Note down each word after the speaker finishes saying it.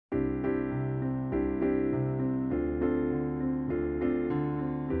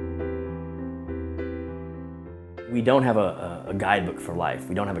We don't have a guidebook for life.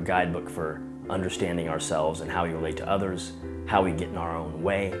 We don't have a guidebook for understanding ourselves and how we relate to others, how we get in our own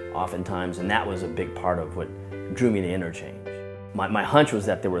way oftentimes, and that was a big part of what drew me to Interchange. My hunch was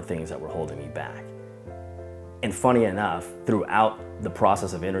that there were things that were holding me back. And funny enough, throughout the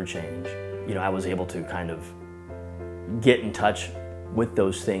process of Interchange, I was able to kind of get in touch with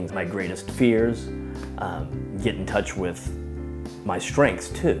those things, my greatest fears, get in touch with my strengths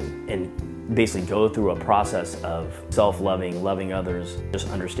too, and basically go through a process of self-loving, loving others, just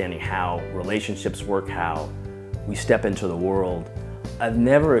understanding how relationships work, how we step into the world. I've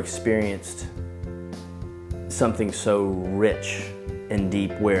never experienced something so rich and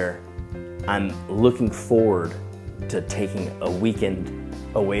deep where I'm looking forward to taking a weekend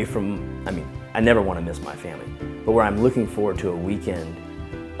away from, I never want to miss my family, but where I'm looking forward to a weekend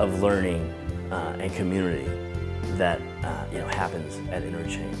of learning and community that happens at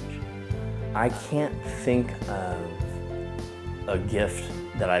Interchange. I can't think of a gift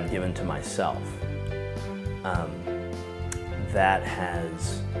that I've given to myself that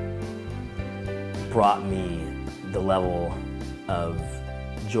has brought me the level of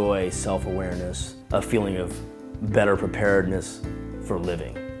joy, self-awareness, a feeling of better preparedness for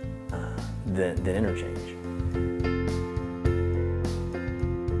living than Interchange.